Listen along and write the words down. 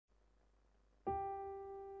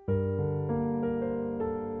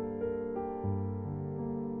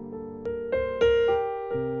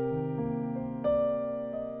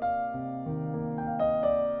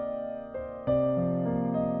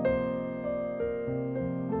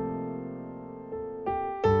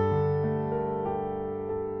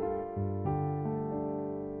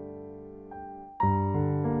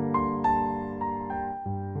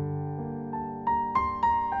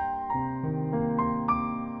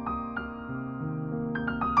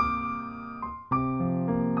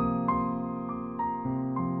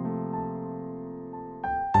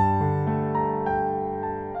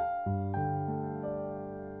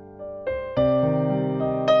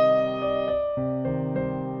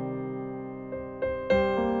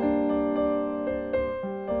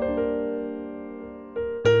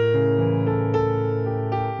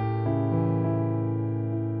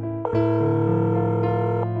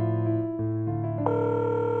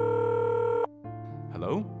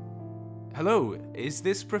Hello, is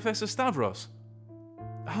this Professor Stavros?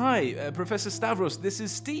 Hi, Professor Stavros, this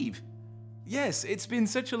is Steve. Yes, it's been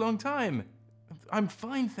such a long time. I'm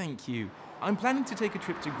fine, thank you. I'm planning to take a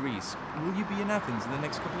trip to Greece. Will you be in Athens in the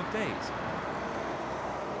next couple of days?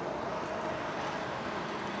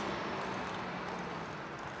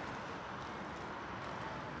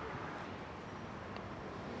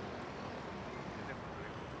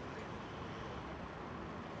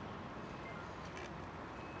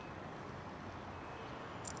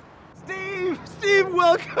 Steve,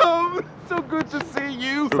 welcome! So good to see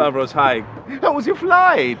you. Stavros, hi. How was your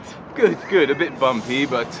flight? Good. A bit bumpy,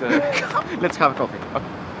 but... Let's have a coffee. Okay.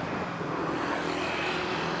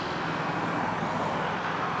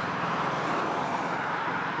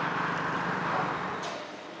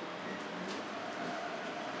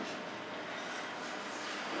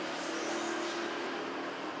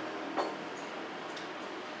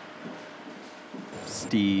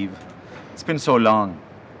 Steve, it's been so long.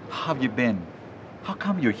 How have you been? How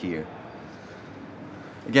come you're here?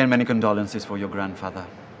 Again, many condolences for your grandfather.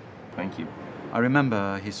 Thank you. I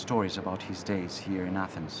remember his stories about his days here in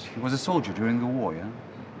Athens. He was a soldier during the war, yeah?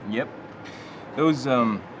 Yep.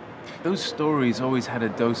 Those stories always had a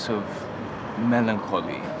dose of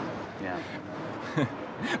melancholy. Yeah.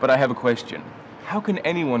 But I have a question. How can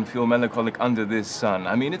anyone feel melancholic under this sun?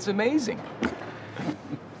 I mean, it's amazing.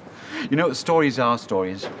 You know, stories are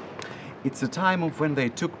stories. It's the time of when they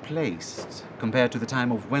took place compared to the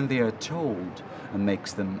time of when they are told and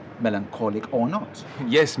makes them melancholic or not.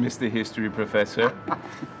 Yes, Mr. History Professor.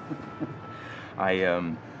 I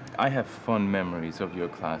have fond memories of your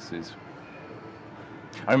classes.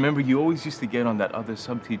 I remember you always used to get on that other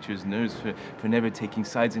sub-teacher's nerves for never taking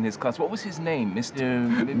sides in his class. What was his name? Mr.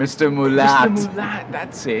 Mulat. Mr. Mulat,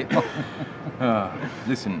 that's it.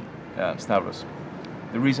 Listen, Stavros,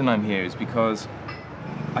 the reason I'm here is because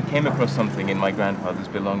I came across something in my grandfather's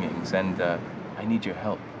belongings, and I need your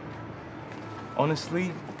help.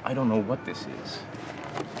 Honestly, I don't know what this is.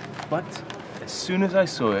 But as soon as I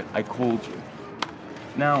saw it, I called you.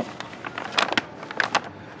 Now,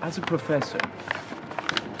 as a professor,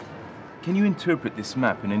 can you interpret this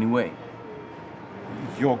map in any way?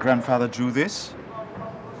 Your grandfather drew this?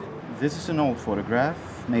 This is an old photograph,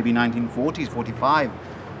 maybe 1940s, 45.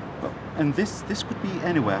 And this could be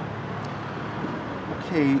anywhere.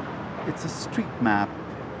 Okay, it's a street map.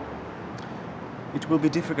 It will be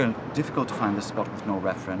difficult to find the spot with no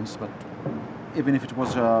reference, but even if it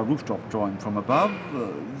was a rooftop drawing from above,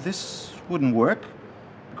 this wouldn't work,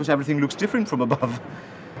 because everything looks different from above.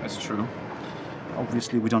 That's true.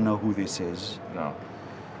 Obviously, we don't know who this is. No.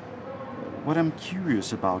 What I'm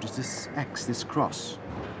curious about is this X, this cross.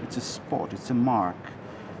 It's a spot, it's a mark.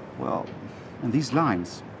 Well, and these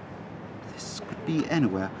lines, this could be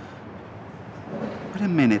anywhere. Wait a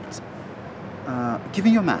minute. Give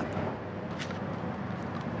me your map.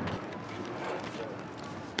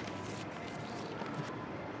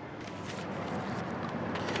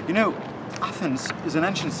 You know, Athens is an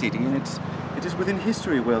ancient city, and it is within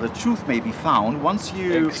history where the truth may be found once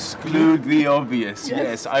you... Exclude the obvious.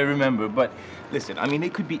 Yes, I remember. But listen, I mean,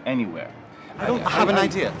 it could be anywhere. I have an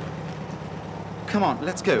idea. Come on,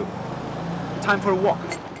 let's go. Time for a walk.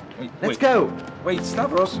 Let's go. Wait,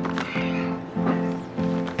 Stavros.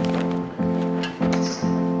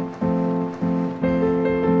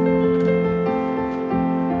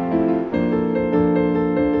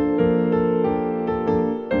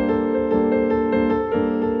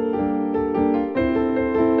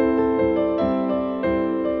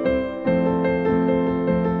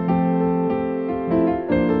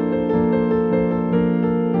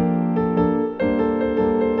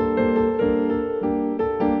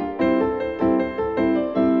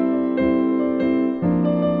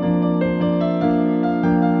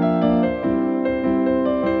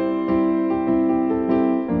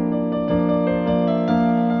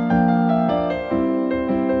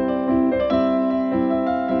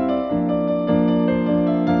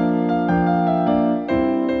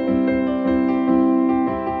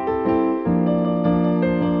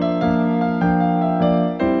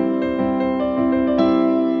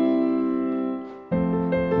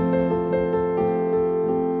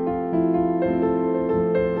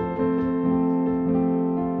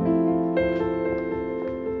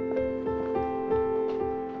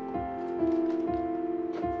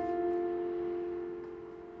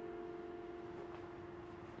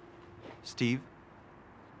 Steve?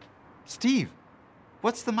 Steve,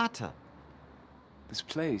 what's the matter? This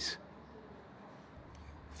place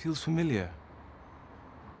feels familiar.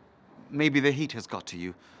 Maybe the heat has got to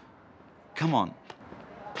you. Come on.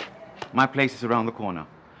 My place is around the corner.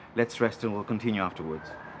 Let's rest and we'll continue afterwards.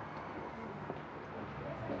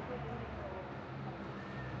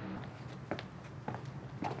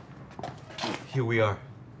 Here we are.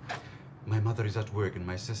 My mother is at work and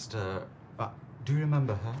my sister... do you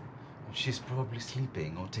remember her? She's probably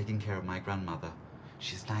sleeping or taking care of my grandmother.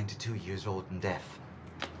 She's 92 years old and deaf.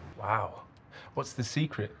 Wow. What's the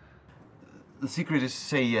secret? The secret is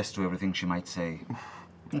say yes to everything she might say.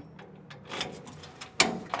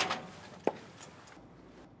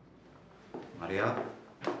 Maria?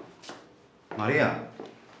 Maria?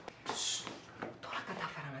 Τώρα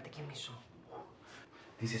κατάφερα να την κοιμήσω.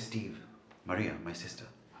 This is Steve. Maria, my sister.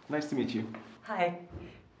 Nice to meet you. Hi.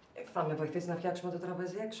 Θα με βοηθήσει να φτιάξουμε το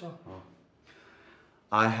τραπέζι έξω.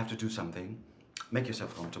 I have to do something. Make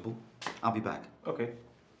yourself comfortable. I'll be back. Okay.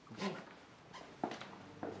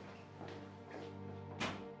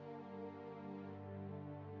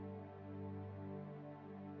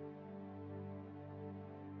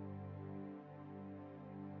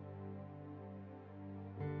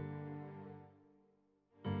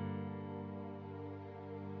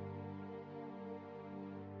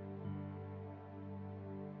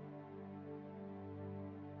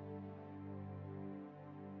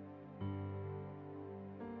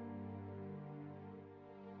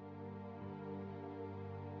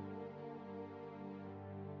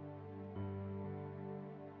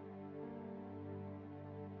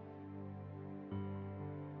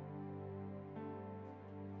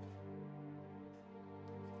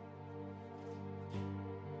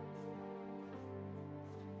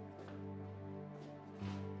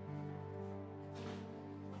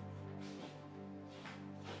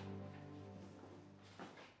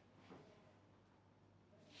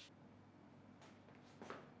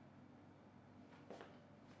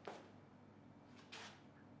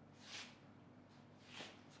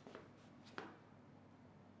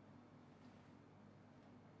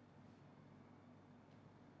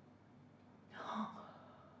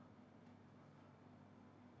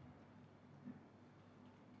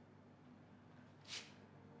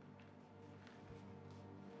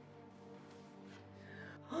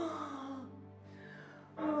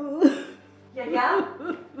 Γιαγιά!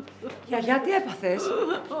 Γιαγιά, τι έπαθες?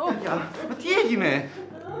 Γιαγιά, μα τι έγινε?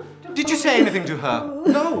 Did you say anything to her?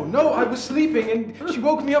 No, I was sleeping and she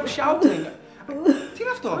woke me up shouting. Τι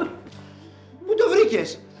είναι αυτό? Πού το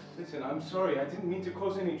βρήκες? Listen, I'm sorry. I didn't mean to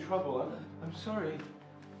cause any trouble. I'm sorry.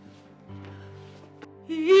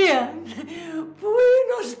 Ian, πού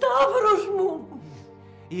είναι ο Σταύρος μου?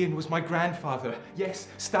 Ian was my grandfather. Yes,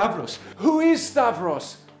 Stavros. Who is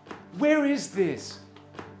Stavros? Where is this?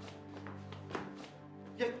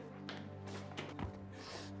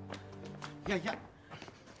 Γιαγιά.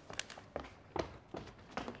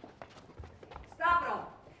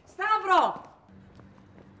 Σταύρο! Σταύρο!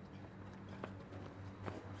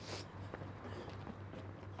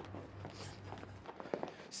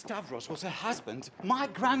 Stavros was her husband, my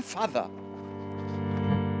grandfather.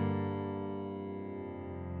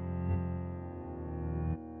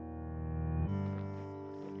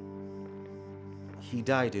 He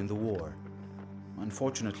died in the war.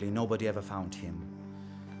 Unfortunately, nobody ever found him.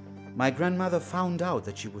 My grandmother found out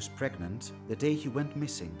that she was pregnant the day he went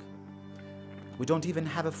missing. We don't even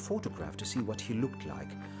have a photograph to see what he looked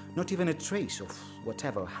like, not even a trace of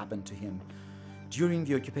whatever happened to him. During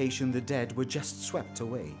the occupation, the dead were just swept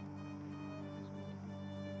away.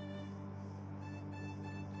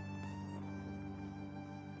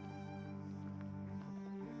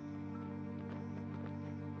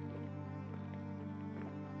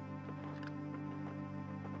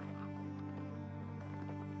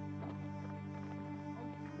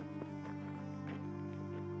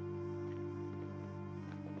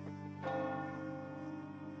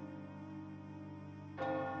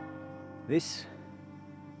 This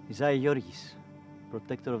is Georgis,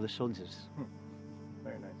 protector of the soldiers.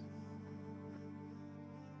 Very nice.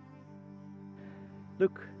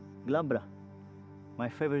 Look, GLABRA, my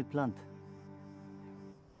favorite plant.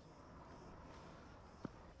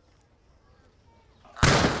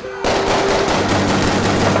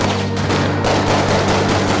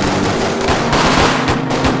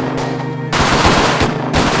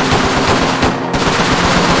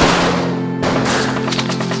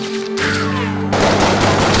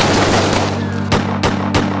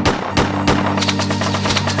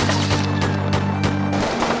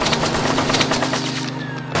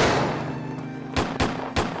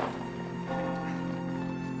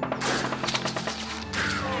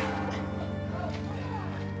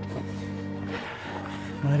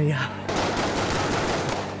 Maria.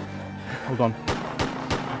 Hold on.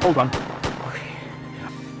 Okay.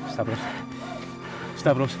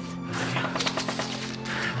 Stavros.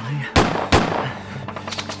 Maria.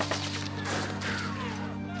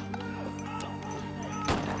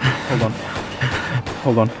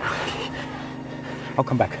 Hold on. I'll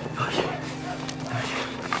come back.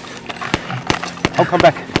 I'll come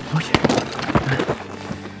back.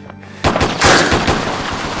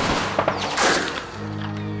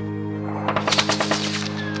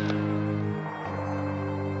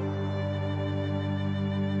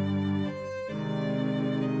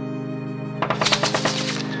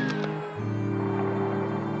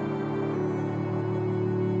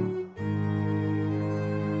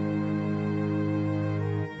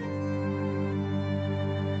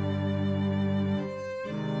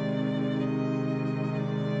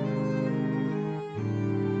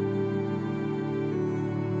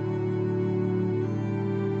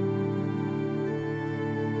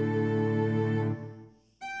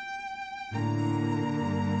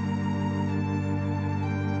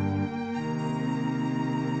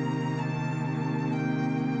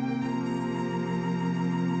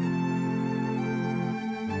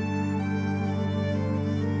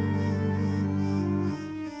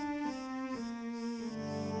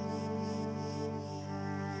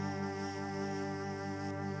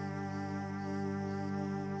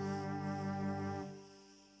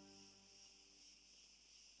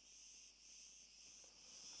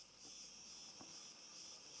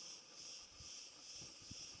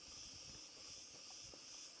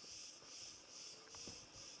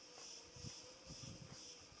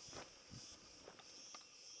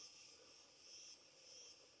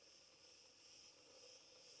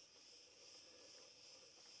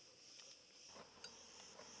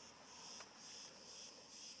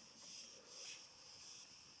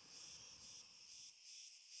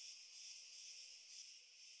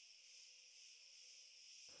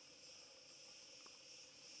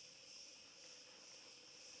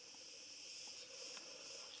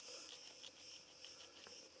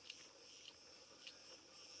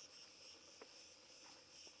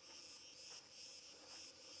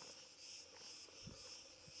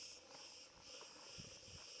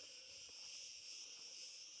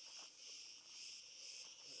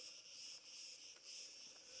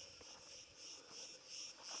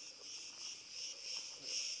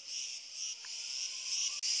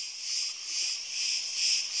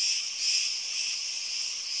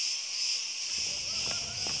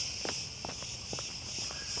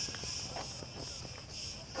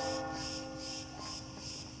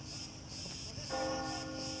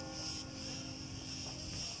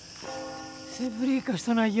 Σε βρήκα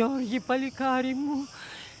στον Αγιώργη, παλικάρι μου.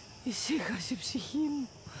 Ησύχασε η ψυχή μου.